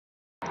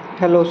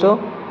Hello sir,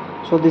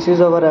 so this is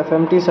our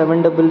FMT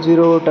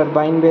 700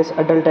 turbine based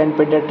adult and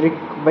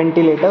pediatric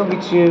ventilator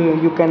which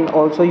you can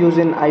also use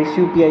in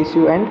ICU,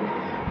 PICU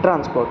and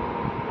transport.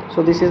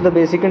 So this is the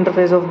basic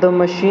interface of the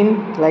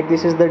machine. Like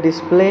this is the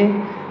display,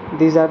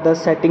 these are the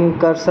setting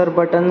cursor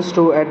buttons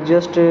to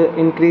adjust,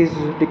 increase,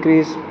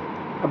 decrease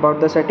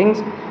about the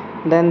settings.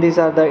 Then these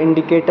are the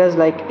indicators,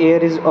 like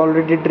air is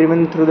already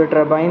driven through the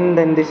turbine.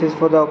 Then this is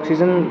for the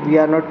oxygen, we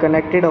are not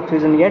connected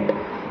oxygen yet,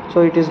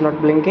 so it is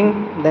not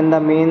blinking. Then the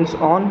mains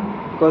on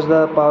because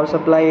the power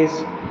supply is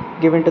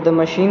given to the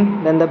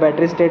machine. Then the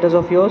battery status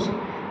of yours,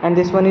 and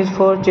this one is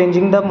for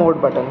changing the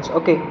mode buttons.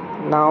 Okay,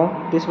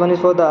 now this one is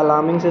for the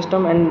alarming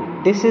system,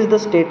 and this is the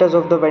status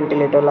of the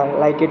ventilator,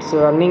 like it's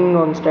running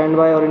on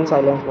standby or in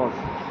silence mode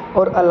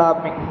or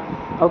alarming.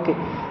 Okay,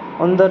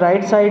 on the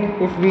right side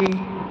if we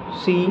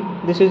see,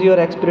 this is your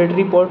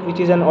expiratory port which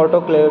is an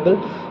autoclavable,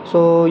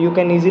 so you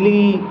can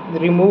easily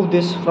remove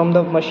this from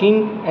the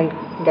machine and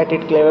get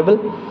it clavable.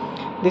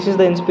 This is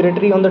the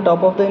inspiratory. On the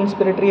top of the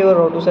inspiratory your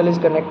auto cell is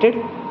connected,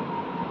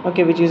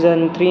 okay, which is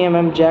an 3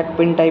 mm jack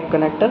pin type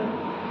connector.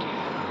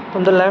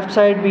 On the left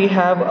side we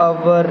have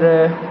our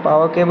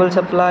power cable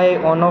supply,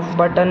 on off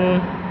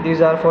button.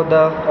 These are for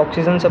the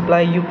oxygen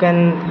supply. You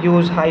can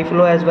use high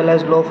flow as well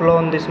as low flow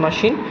on this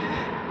machine.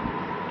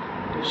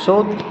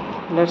 So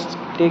let's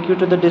take you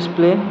to the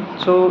display.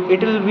 So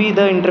it will be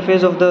the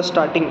interface of the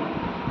starting,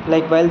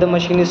 like while the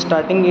machine is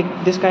starting,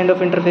 this kind of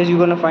interface you're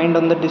gonna find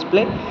on the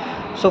display.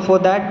 So for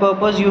that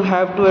purpose you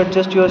have to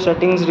adjust your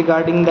settings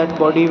regarding that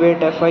body weight,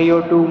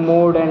 FiO2,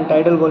 mode and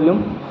tidal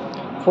volume.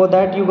 For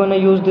that you're gonna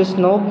use this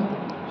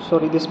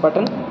this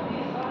button,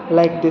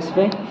 like this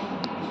way.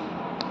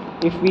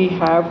 If we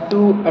have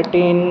to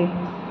attain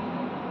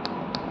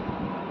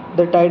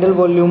the tidal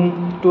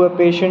volume to a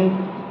patient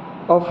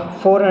of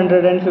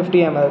 450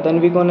 ml, then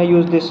we're gonna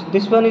use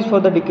this one is for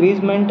the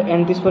decreasement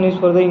and this one is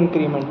for the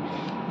increment.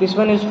 This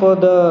one is for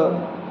the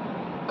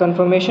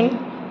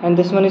confirmation and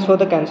this one is for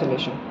the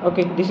cancellation.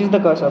 Okay, this is the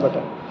cursor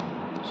button,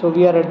 so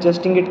we are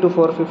adjusting it to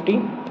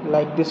 450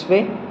 like this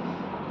way.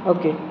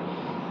 Okay,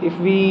 if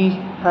we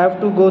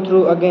have to go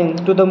through again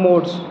to the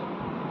modes,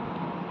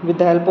 with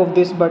the help of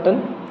this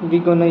button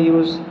we're gonna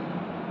use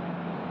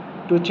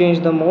to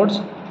change the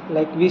modes,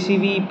 like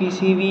VCV,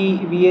 PCV,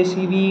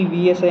 VACV,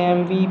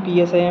 VSIMV,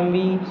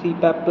 PSIMV,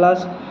 CPAP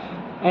plus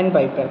and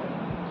BiPAP.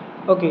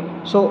 Okay,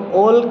 so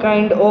all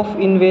kind of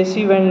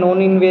invasive and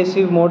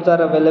non-invasive modes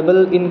are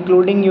available,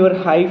 including your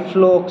high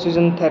flow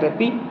oxygen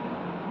therapy,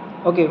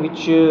 okay,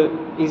 which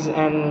is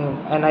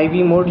an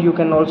IV mode you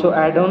can also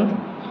add on.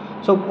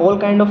 So all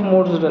kind of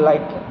modes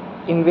like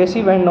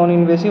invasive and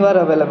non-invasive are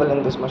available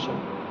in this machine.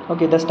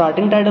 Okay, the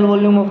starting tidal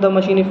volume of the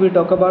machine if we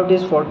talk about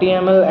is 40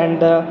 ml and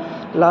the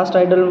last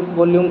tidal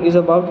volume is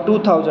about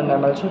 2000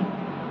 ml.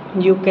 So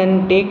you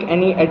can take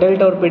any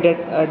adult or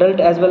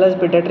adult as well as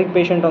pediatric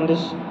patient on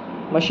this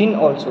machine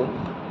also.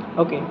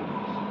 Okay,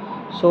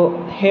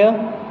 so here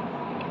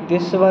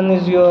this one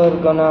is your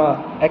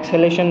gonna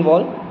exhalation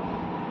valve,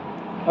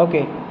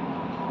 okay,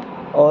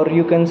 or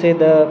you can say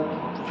the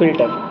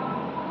filter.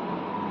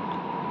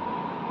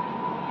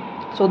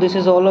 So this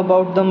is all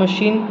about the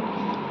machine.